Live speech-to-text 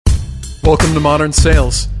Welcome to Modern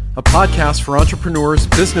Sales, a podcast for entrepreneurs,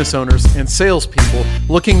 business owners, and salespeople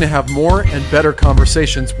looking to have more and better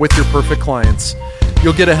conversations with your perfect clients.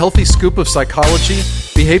 You'll get a healthy scoop of psychology,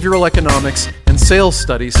 behavioral economics, and sales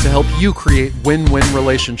studies to help you create win-win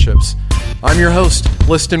relationships. I'm your host,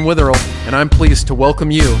 Liston Witherell, and I'm pleased to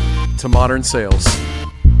welcome you to Modern Sales.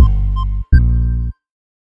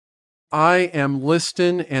 I am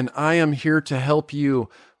Liston, and I am here to help you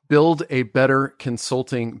build a better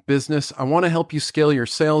consulting business. I want to help you scale your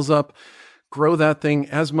sales up, grow that thing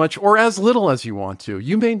as much or as little as you want to.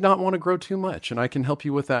 You may not want to grow too much, and I can help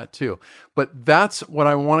you with that too. But that's what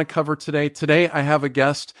I want to cover today. Today, I have a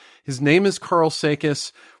guest. His name is Carl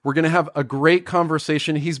Sakis. We're going to have a great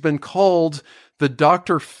conversation. He's been called the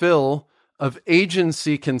Dr. Phil of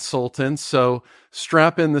agency consultants. So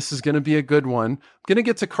strap in. This is going to be a good one. I'm going to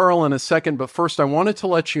get to Carl in a second, but first I wanted to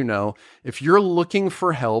let you know, if you're looking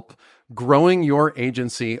for help growing your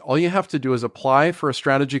agency, all you have to do is apply for a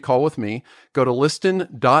strategy call with me. Go to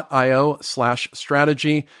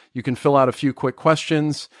liston.io/strategy. You can fill out a few quick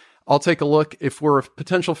questions. I'll take a look. If we're a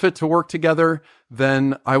potential fit to work together,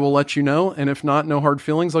 then I will let you know. And if not, no hard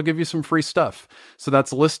feelings. I'll give you some free stuff. So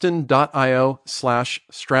that's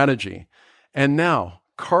liston.io/strategy. And now,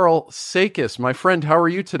 Carl Sakis, my friend, how are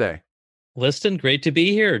you today? Liston, great to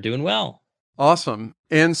be here. Doing well. Awesome.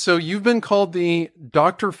 And so you've been called the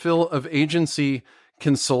Dr. Phil of agency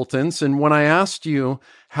consultants. And when I asked you,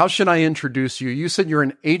 how should I introduce you? You said you're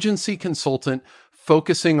an agency consultant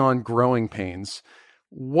focusing on growing pains.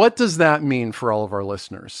 What does that mean for all of our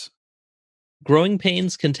listeners? Growing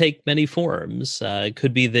pains can take many forms. It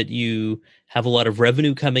could be that you have a lot of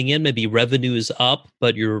revenue coming in. Maybe revenue is up,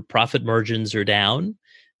 but your profit margins are down.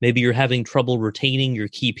 Maybe you're having trouble retaining your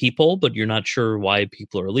key people, but you're not sure why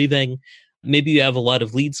people are leaving. Maybe you have a lot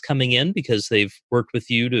of leads coming in because they've worked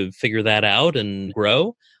with you to figure that out and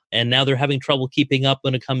grow. And now they're having trouble keeping up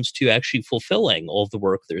when it comes to actually fulfilling all of the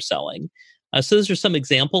work they're selling. So those are some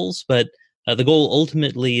examples, but the goal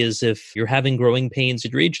ultimately is if you're having growing pains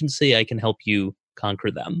at your agency, I can help you conquer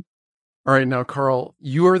them. All right. Now, Carl,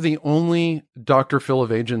 you are the only Dr. Phil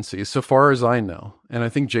of agencies, so far as I know. And I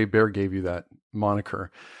think Jay Baer gave you that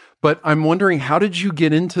moniker. But I'm wondering, how did you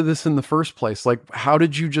get into this in the first place? Like, how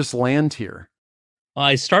did you just land here?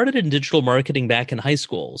 I started in digital marketing back in high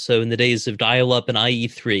school. So in the days of dial-up and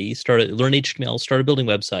IE3, learned HTML, started building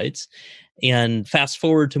websites. And fast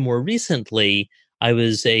forward to more recently, I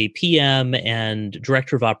was a PM and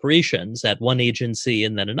director of operations at one agency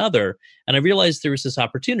and then another. And I realized there was this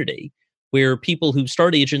opportunity where people who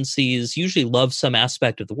start agencies usually love some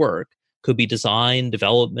aspect of the work. Could be design,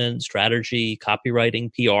 development, strategy,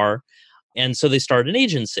 copywriting, PR. And so they start an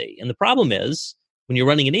agency. And the problem is, when you're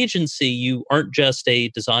running an agency, you aren't just a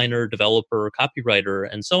designer, developer, copywriter,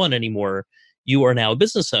 and so on anymore. You are now a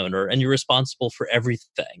business owner and you're responsible for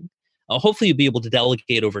everything. Hopefully you'll be able to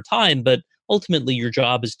delegate over time, but ultimately your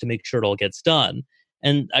job is to make sure it all gets done.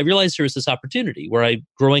 And I realized there was this opportunity where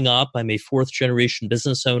growing up, I'm a fourth generation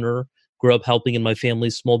business owner, grew up helping in my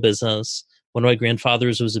family's small business. One of my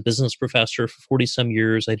grandfathers was a business professor for 40 some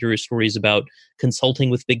years. I hear stories about consulting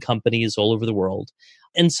with big companies all over the world.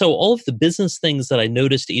 And so all of the business things that I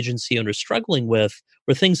noticed agency owners struggling with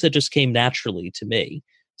were things that just came naturally to me.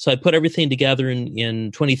 So I put everything together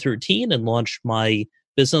in 2013 and launched my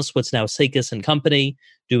business, what's now Sakis & Company,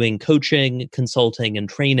 doing coaching, consulting, and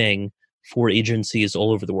training for agencies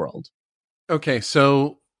all over the world. Okay,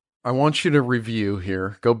 so I want you to review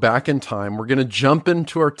here, go back in time. We're going to jump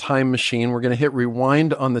into our time machine. We're going to hit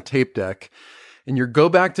rewind on the tape deck, and you go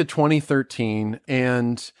back to 2013,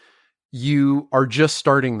 and you are just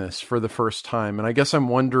starting this for the first time. And I guess I'm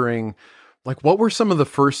wondering, like, what were some of the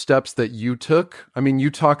first steps that you took? I mean, you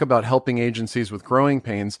talk about helping agencies with growing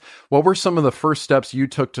pains. What were some of the first steps you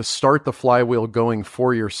took to start the flywheel going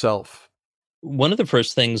for yourself? One of the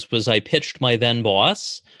first things was I pitched my then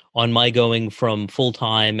boss on my going from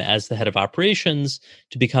full-time as the head of operations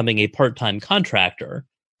to becoming a part-time contractor.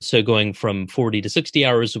 So going from 40 to 60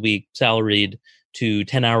 hours a week salaried to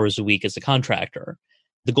 10 hours a week as a contractor.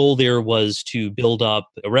 The goal there was to build up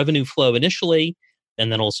a revenue flow initially, and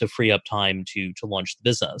then also free up time to launch the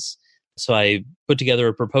business. So I put together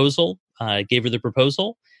a proposal, gave her the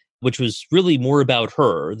proposal, which was really more about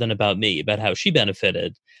her than about me, about how she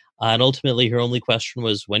benefited. And ultimately, her only question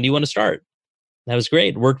was, when do you want to start? That was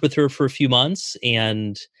great. Worked with her for a few months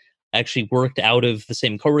and actually worked out of the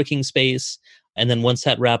same co-working space. And then once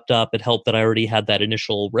that wrapped up, it helped that I already had that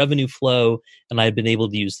initial revenue flow, and I had been able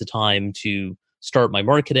to use the time to start my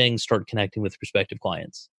marketing, start connecting with prospective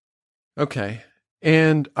clients. Okay.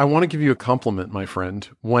 And I want to give you a compliment, my friend.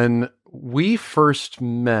 When we first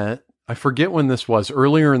met, I forget when this was,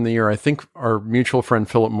 earlier in the year. I think our mutual friend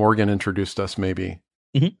Philip Morgan introduced us, maybe.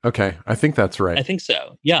 Okay, I think that's right. I think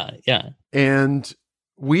so. Yeah. And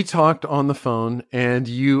we talked on the phone and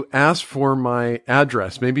you asked for my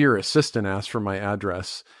address. Maybe your assistant asked for my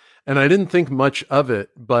address. And I didn't think much of it,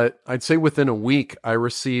 but I'd say within a week, I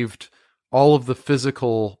received all of the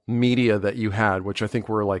physical media that you had, which I think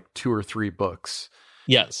were like 2 or 3 books.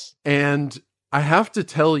 Yes. And I have to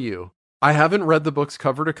tell you, I haven't read the books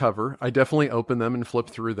cover to cover. I definitely opened them and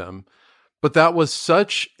flipped through them. But that was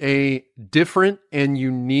such a different and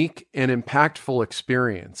unique and impactful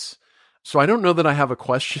experience. So I don't know that I have a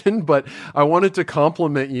question, but I wanted to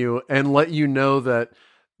compliment you and let you know that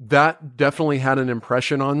that definitely had an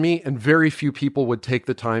impression on me, and very few people would take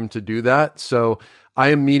the time to do that. So I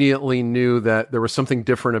immediately knew that there was something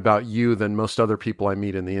different about you than most other people I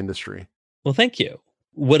meet in the industry. Well, thank you.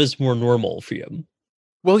 What is more normal for you?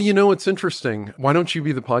 Well, it's interesting. Why don't you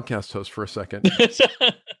be the podcast host for a second?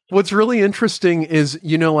 What's really interesting is,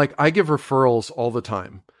 like I give referrals all the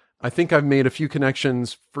time. I think I've made a few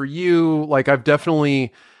connections for you. Like I've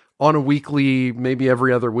definitely, on a weekly, maybe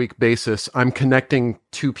every other week basis, I'm connecting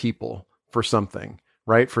 2 people for something,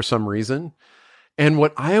 right? For some reason. And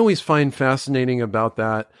what I always find fascinating about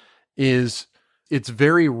that is it's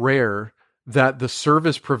very rare that the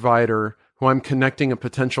service provider who I'm connecting a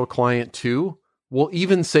potential client to will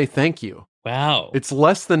even say thank you. Wow. It's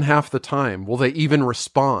less than half the time will they even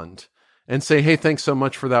respond and say, hey, thanks so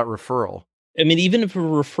much for that referral. I mean, even if a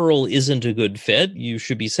referral isn't a good fit, you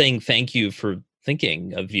should be saying thank you for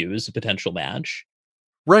thinking of you as a potential match.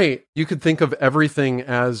 Right. You could think of everything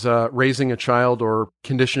as raising a child or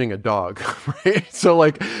conditioning a dog, right? So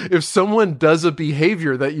like if someone does a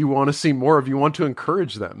behavior that you want to see more of, you want to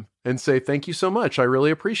encourage them and say, thank you so much. I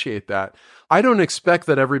really appreciate that. I don't expect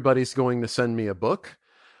that everybody's going to send me a book,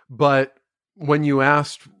 but when you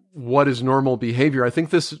asked what is normal behavior, I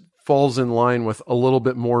think this falls in line with a little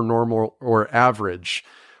bit more normal or average,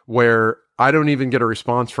 where I don't even get a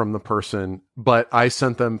response from the person, but I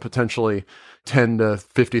sent them potentially $10,000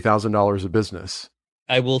 to $50,000 of business.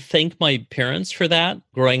 I will thank my parents for that.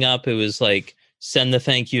 Growing up, it was like, send the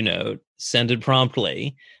thank you note, send it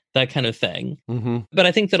promptly, that kind of thing. Mm-hmm. But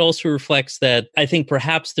I think that also reflects that I think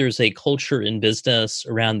perhaps there's a culture in business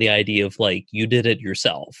around the idea of like, you did it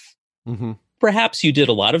yourself. Mm-hmm. Perhaps you did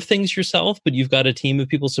a lot of things yourself, but you've got a team of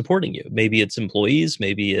people supporting you. Maybe it's employees,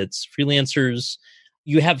 maybe it's freelancers.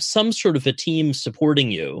 You have some sort of a team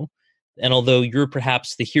supporting you. And although you're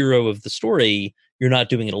perhaps the hero of the story, you're not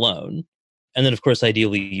doing it alone. And then, of course,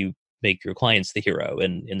 ideally, you make your clients the hero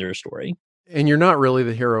in their story. And you're not really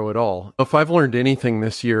the hero at all. If I've learned anything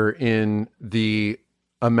this year in the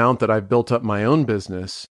amount that I've built up my own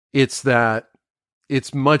business, it's that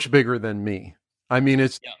it's much bigger than me. I mean,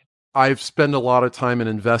 I've spent a lot of time and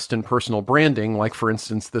invest in personal branding. Like, for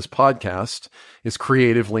instance, this podcast is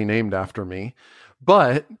creatively named after me.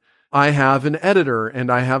 But I have an editor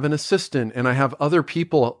and I have an assistant and I have other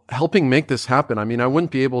people helping make this happen. I mean, I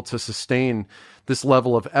wouldn't be able to sustain this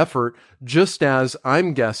level of effort, just as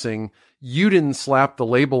I'm guessing you didn't slap the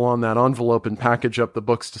label on that envelope and package up the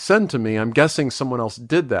books to send to me. I'm guessing someone else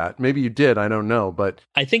did that. Maybe you did. I don't know. But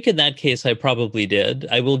I think in that case, I probably did.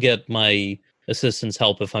 I will get my assistant's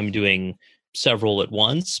help if I'm doing several at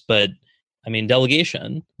once. But I mean,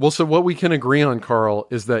 delegation. Well, so what we can agree on, Carl,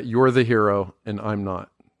 is that you're the hero and I'm not.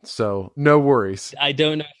 So no worries. I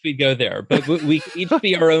don't know if we go there, but we can each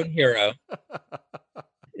be our own hero.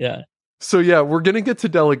 Yeah. So yeah, we're going to get to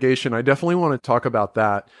delegation. I definitely want to talk about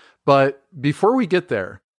that. But before we get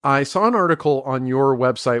there, I saw an article on your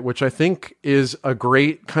website, which I think is a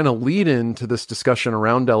great kind of lead in to this discussion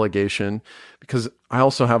around delegation, because I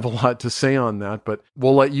also have a lot to say on that, but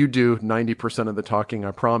we'll let you do 90% of the talking,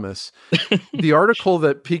 I promise. The article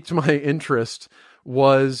that piqued my interest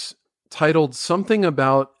was titled something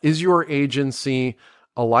about, is your agency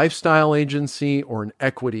a lifestyle agency or an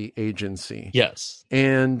equity agency? Yes.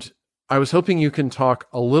 And I was hoping you can talk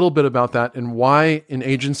a little bit about that and why an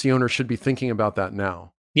agency owner should be thinking about that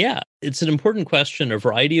now. Yeah, it's an important question, a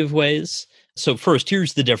variety of ways. So first,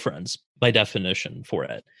 here's the difference by definition for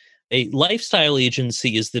it. A lifestyle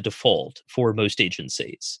agency is the default for most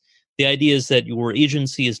agencies. The idea is that your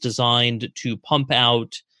agency is designed to pump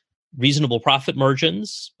out reasonable profit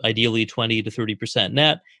margins, ideally 20 to 30%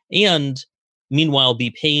 net, and meanwhile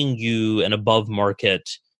be paying you an above market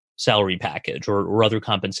salary package or other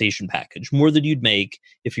compensation package, more than you'd make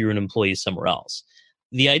if you're an employee somewhere else.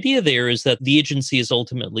 The idea there is that the agency is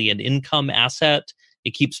ultimately an income asset.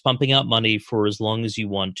 It keeps pumping out money for as long as you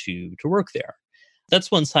want to work there.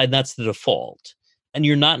 That's one side, that's the default. And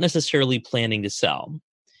you're not necessarily planning to sell.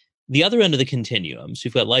 The other end of the continuum, so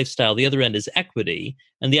you've got lifestyle, the other end is equity.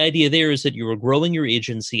 And the idea there is that you are growing your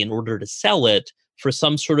agency in order to sell it for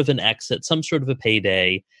some sort of an exit, some sort of a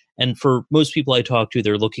payday. And for most people I talk to,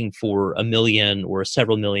 they're looking for $1 million or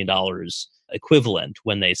several $1,000,000 equivalent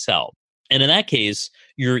when they sell. And in that case,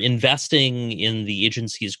 you're investing in the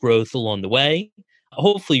agency's growth along the way.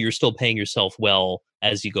 Hopefully, you're still paying yourself well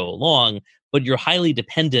as you go along, but you're highly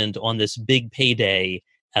dependent on this big payday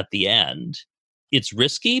at the end. It's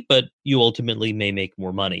risky, but you ultimately may make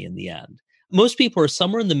more money in the end. Most people are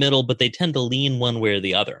somewhere in the middle, but they tend to lean one way or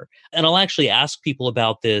the other. And I'll actually ask people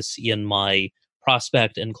about this in my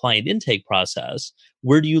prospect and client intake process.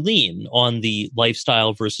 Where do you lean on the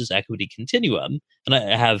lifestyle versus equity continuum? And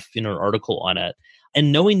I have an article on it.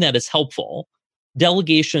 And knowing that is helpful.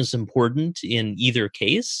 Delegation is important in either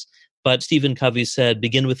case. But Stephen Covey said,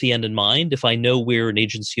 begin with the end in mind. If I know where an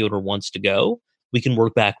agency owner wants to go, we can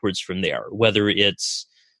work backwards from there, whether it's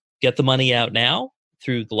get the money out now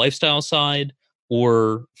through the lifestyle side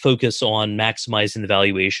or focus on maximizing the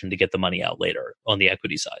valuation to get the money out later on the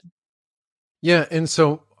equity side. Yeah. And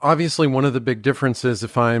so obviously one of the big differences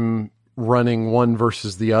if I'm running one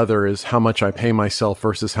versus the other is how much I pay myself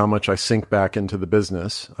versus how much I sink back into the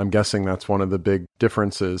business. I'm guessing that's one of the big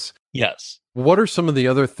differences. Yes. What are some of the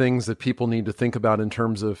other things that people need to think about in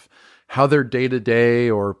terms of how their day-to-day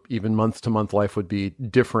or even month-to-month life would be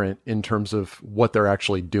different in terms of what they're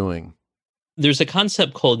actually doing? There's a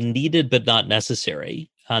concept called needed but not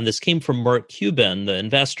necessary. This came from Mark Cuban, the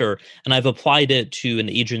investor, and I've applied it to an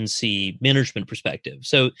agency management perspective.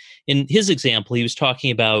 So in his example, he was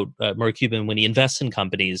talking about Mark Cuban, when he invests in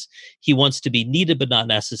companies, he wants to be needed but not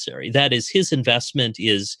necessary. That is, his investment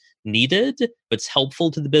is needed, it's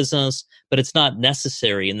helpful to the business, but it's not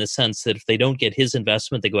necessary in the sense that if they don't get his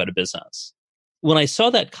investment, they go out of business. When I saw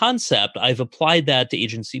that concept, I've applied that to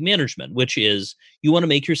agency management, which is you want to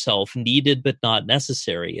make yourself needed but not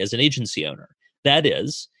necessary as an agency owner. That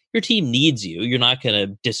is, your team needs you. You're not going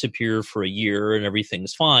to disappear for a year and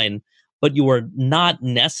everything's fine, but you are not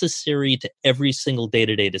necessary to every single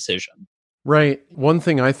day-to-day decision. Right. One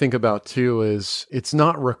thing I think about too is it's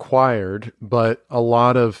not required, but a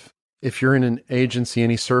lot of, if you're in an agency,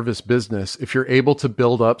 any service business, if you're able to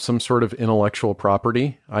build up some sort of intellectual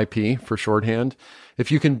property, IP for shorthand, if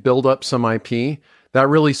you can build up some IP, that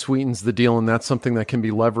really sweetens the deal. And that's something that can be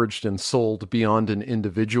leveraged and sold beyond an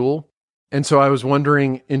individual. And so I was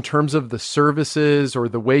wondering, in terms of the services or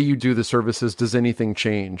the way you do the services, does anything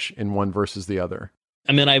change in one versus the other?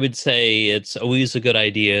 I mean, I would say it's always a good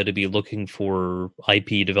idea to be looking for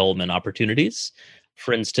IP development opportunities.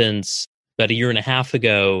 For instance, about a year and a half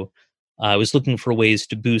ago, I was looking for ways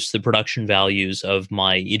to boost the production values of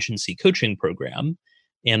my agency coaching program.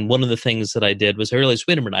 And one of the things that I did was I realized,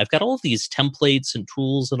 wait a minute, I've got all of these templates and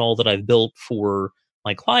tools and all that I've built for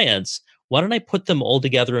my clients. Why don't I put them all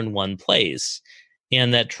together in one place?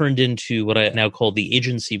 And that turned into what I now call the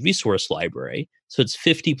agency resource library. So it's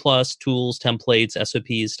 50 plus tools, templates,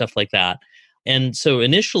 SOPs, stuff like that. And so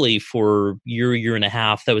initially for year and a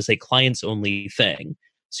half, that was a clients only thing.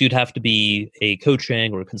 So you'd have to be a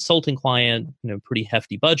coaching or a consulting client, pretty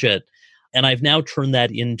hefty budget. And I've now turned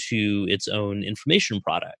that into its own information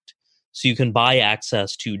product. So you can buy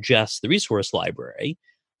access to just the resource library.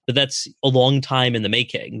 But that's a long time in the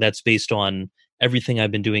making. That's based on everything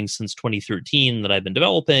I've been doing since 2013 that I've been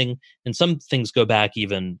developing. And some things go back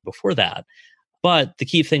even before that. But the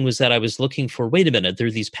key thing was that I was looking for, wait a minute, there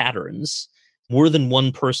are these patterns. More than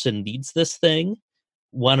one person needs this thing.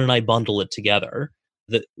 Why don't I bundle it together?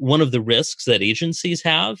 One of the risks that agencies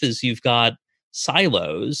have is you've got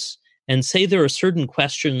silos. And say there are certain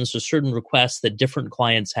questions or certain requests that different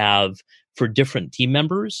clients have for different team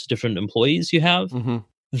members, different employees you have. Mm-hmm.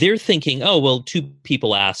 They're thinking, oh, well, 2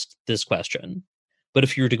 people asked this question. But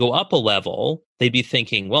if you were to go up a level, they'd be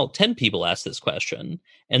thinking, well, 10 people asked this question.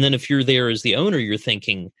 And then if you're there as the owner, you're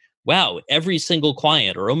thinking, wow, every single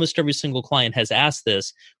client or almost every single client has asked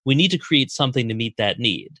this. We need to create something to meet that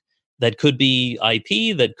need. That could be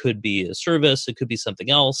IP, that could be a service, it could be something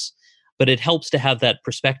else. But it helps to have that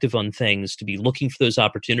perspective on things, to be looking for those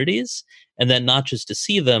opportunities, and then not just to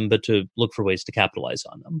see them, but to look for ways to capitalize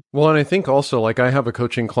on them. Well, and I think also, like I have a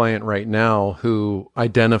coaching client right now who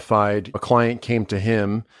identified a client came to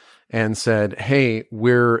him and said, hey,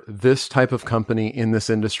 we're this type of company in this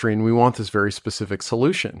industry, and we want this very specific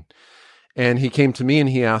solution. And he came to me and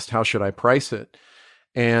he asked, how should I price it?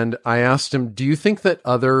 And I asked him, do you think that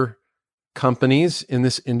other companies in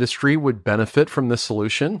this industry would benefit from this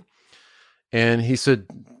solution? And he said,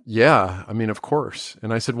 yeah, I mean, of course.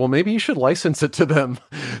 And I said, well, maybe you should license it to them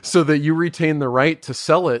so that you retain the right to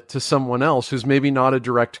sell it to someone else who's maybe not a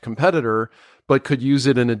direct competitor, but could use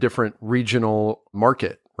it in a different regional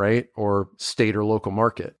market, right? Or state or local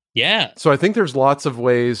market. Yeah. So I think there's lots of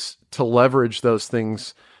ways to leverage those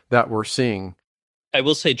things that we're seeing. I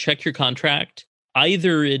will say, check your contract.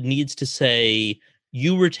 Either it needs to say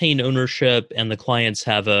you retain ownership and the clients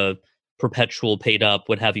have a perpetual paid up,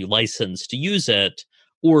 what have you, license to use it,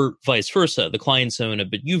 or vice versa. The clients own it,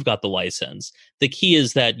 but you've got the license. The key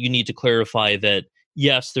is that you need to clarify that,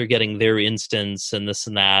 yes, they're getting their instance and this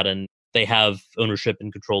and that, and they have ownership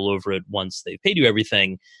and control over it once they've paid you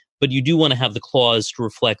everything. But you do want to have the clause to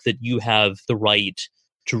reflect that you have the right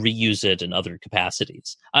to reuse it in other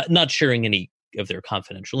capacities, not sharing any of their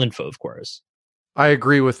confidential info, of course. I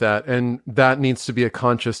agree with that. And that needs to be a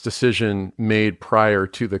conscious decision made prior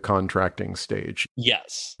to the contracting stage.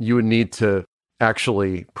 Yes. You would need to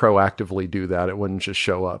actually proactively do that. It wouldn't just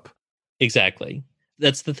show up. Exactly.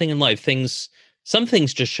 That's the thing in life. Some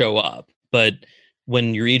things just show up, but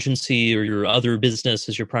when your agency or your other business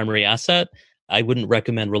is your primary asset, I wouldn't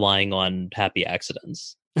recommend relying on happy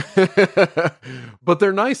accidents. But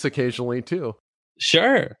they're nice occasionally too.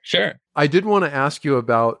 Sure. I did want to ask you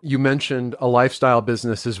about, you mentioned a lifestyle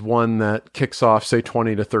business is one that kicks off, say,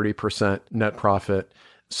 20 to 30% net profit.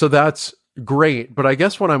 So that's great. But I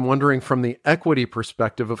guess what I'm wondering from the equity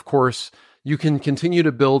perspective, of course, you can continue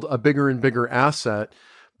to build a bigger and bigger asset.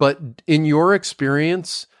 But in your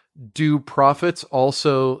experience, do profits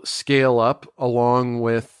also scale up along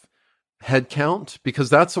with headcount? Because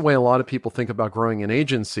that's the way a lot of people think about growing an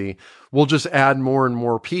agency. We'll just add more and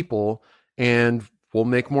more people and we'll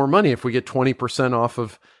make more money. If we get 20% off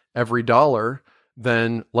of every dollar,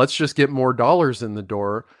 then let's just get more dollars in the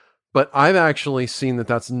door. But I've actually seen that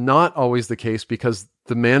that's not always the case, because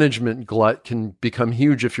the management glut can become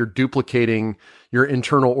huge if you're duplicating your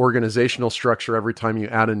internal organizational structure every time you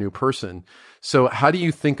add a new person. So how do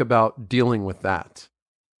you think about dealing with that?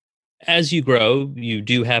 As you grow, you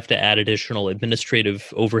do have to add additional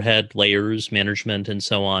administrative overhead layers, management, and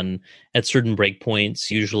so on at certain breakpoints.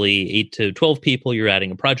 Usually 8 to 12 people, you're adding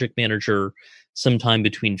a project manager. Sometime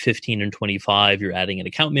between 15 and 25, you're adding an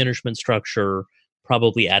account management structure,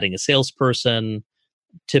 probably adding a salesperson.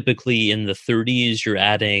 Typically in the 30s, you're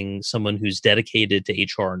adding someone who's dedicated to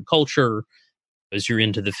HR and culture. As you're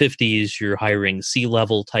into the 50s, you're hiring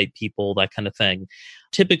C-level type people, that kind of thing.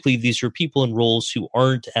 Typically, these are people in roles who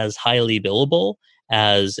aren't as highly billable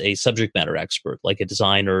as a subject matter expert, like a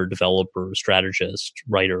designer, developer, strategist,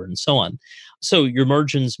 writer, and so on. So your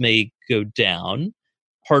margins may go down.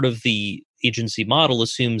 Part of the agency model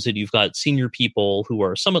assumes that you've got senior people who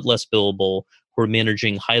are somewhat less billable, who are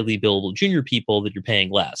managing highly billable junior people that you're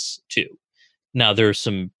paying less to. Now, there are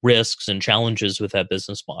some risks and challenges with that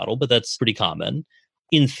business model, but that's pretty common.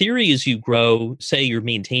 In theory, as you grow, say you're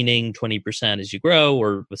maintaining 20% as you grow,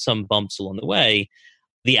 or with some bumps along the way,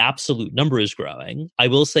 the absolute number is growing. I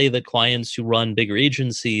will say that clients who run bigger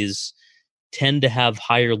agencies tend to have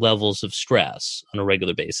higher levels of stress on a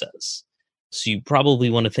regular basis. So you probably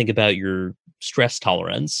want to think about your stress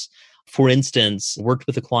tolerance. For instance, worked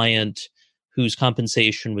with a client whose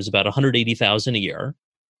compensation was about $180,000 a year,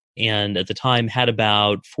 and at the time had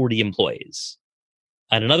about 40 employees.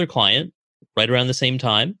 I had another client right around the same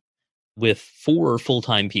time with 4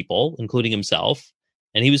 full-time people, including himself,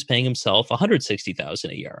 and he was paying himself $160,000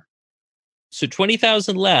 a year. So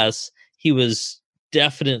 $20,000 less, he was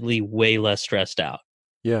definitely way less stressed out.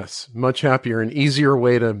 Yes, much happier, an easier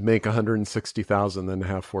way to make $160,000 than to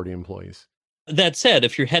have 40 employees. That said,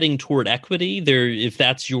 if you're heading toward equity, if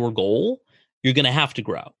that's your goal, you're going to have to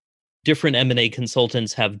grow. Different M&A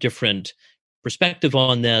consultants have different perspective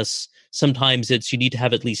on this. Sometimes it's you need to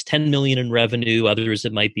have at least 10 million in revenue. Others,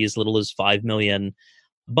 it might be as little as 5 million.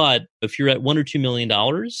 But if you're at $1 or $2 million,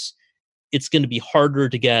 it's going to be harder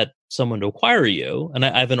to get someone to acquire you. And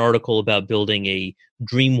I have an article about building a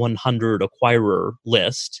Dream 100 acquirer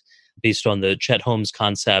list based on the Chet Holmes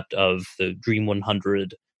concept of the Dream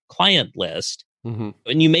 100 client list. Mm-hmm.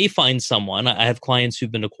 And you may find someone. I have clients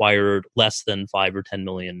who've been acquired less than $5 or $10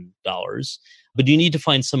 million, but you need to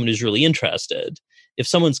find someone who's really interested. If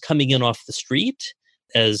someone's coming in off the street,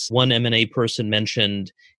 as one M&A person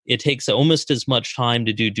mentioned, it takes almost as much time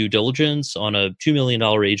to do due diligence on a $2 million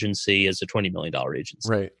agency as a $20 million agency.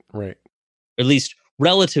 Right. Or at least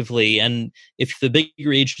relatively. And if the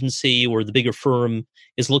bigger agency or the bigger firm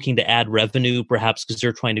is looking to add revenue, perhaps because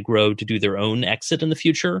they're trying to grow to do their own exit in the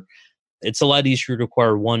future, it's a lot easier to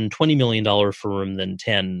acquire one $20 million firm than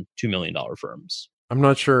 10 $2 million firms. I'm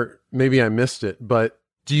not sure, maybe I missed it, but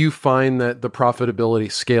do you find that the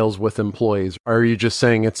profitability scales with employees? Or are you just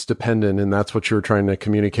saying it's dependent and that's what you were trying to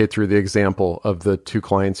communicate through the example of the 2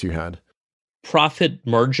 clients you had? Profit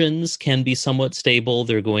margins can be somewhat stable.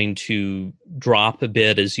 They're going to drop a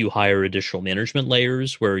bit as you hire additional management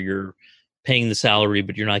layers where you're paying the salary,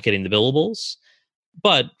 but you're not getting the billables.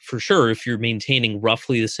 But for sure, if you're maintaining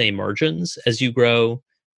roughly the same margins as you grow,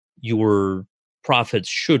 your profits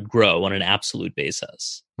should grow on an absolute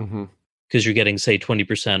basis because you're getting, say,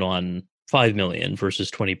 20% on 5 million versus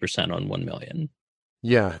 20% on 1 million.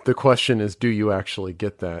 Yeah. The question is, do you actually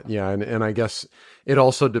get that? Yeah. And I guess it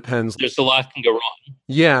also depends. There's a lot can go wrong.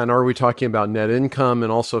 Yeah. And are we talking about net income?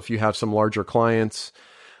 And also if you have some larger clients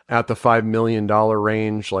at the $5 million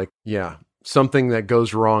range, like, yeah, something that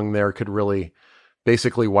goes wrong there could really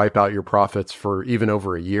basically wipe out your profits for even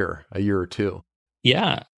over a year or two.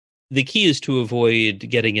 Yeah. The key is to avoid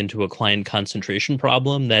getting into a client concentration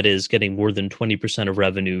problem. That is getting more than 20% of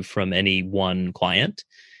revenue from any one client.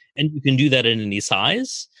 And you can do that in any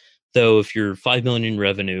size. Though if you're 5 million in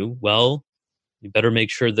revenue, well, you better make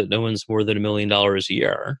sure that no one's more than $1 million a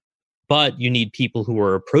year. But you need people who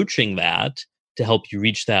are approaching that to help you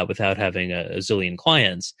reach that without having a zillion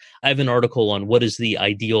clients. I have an article on what is the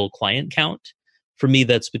ideal client count. For me,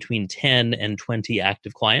 that's between 10 and 20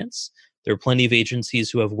 active clients. There are plenty of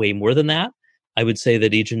agencies who have way more than that. I would say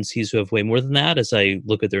that agencies who have way more than that, as I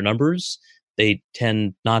look at their numbers, they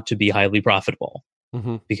tend not to be highly profitable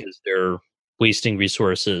because they're wasting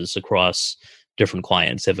resources across different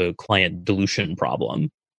clients. They have a client dilution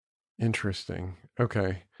problem. Interesting.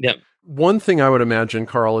 Okay. Yep. One thing I would imagine,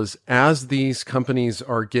 Carl, is as these companies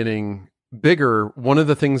are getting bigger, one of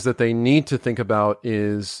the things that they need to think about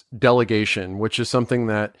is delegation, which is something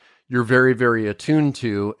that you're very, very attuned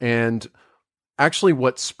to. And actually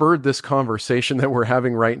what spurred this conversation that we're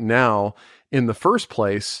having right now in the first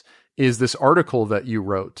place is this article that you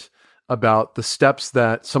wrote about the steps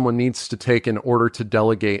that someone needs to take in order to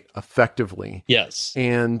delegate effectively. Yes.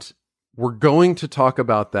 And we're going to talk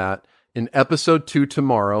about that in episode 2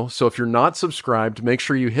 tomorrow. So if you're not subscribed, make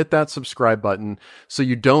sure you hit that subscribe button so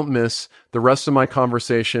you don't miss the rest of my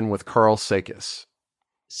conversation with Carl Sakis.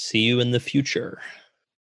 See you in the future.